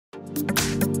Hi!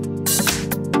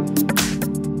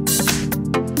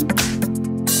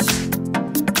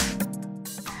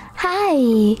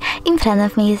 In front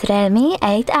of me is REALME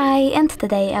 8i, and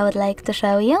today I would like to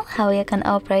show you how you can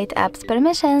operate apps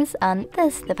permissions on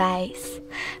this device.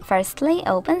 Firstly,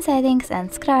 open Settings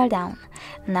and scroll down.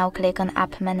 Now click on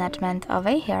App Management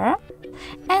over here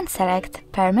and select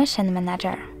Permission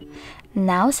Manager.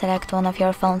 Now select one of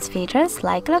your phone's features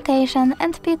like Location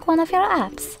and pick one of your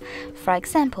apps, for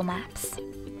example Maps.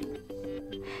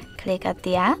 Click at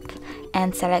the app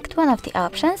and select one of the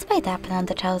options by tapping on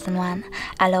the chosen one.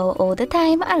 Allow all the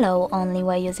time, allow only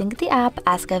while using the app,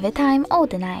 ask every time, or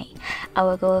deny. I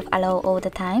will go with allow all the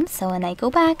time, so when I go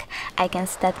back, I can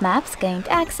see that Maps gained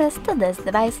access to this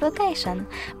device location.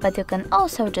 But you can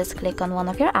also just click on one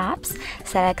of your apps,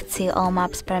 select See All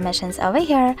Maps Permissions over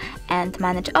here, and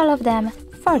manage all of them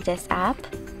for this app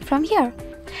from here.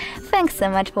 Thanks so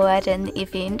much for watching.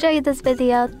 If you enjoyed this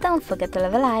video, don't forget to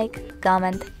leave a like,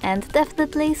 comment and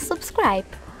definitely subscribe.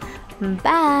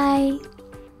 Bye!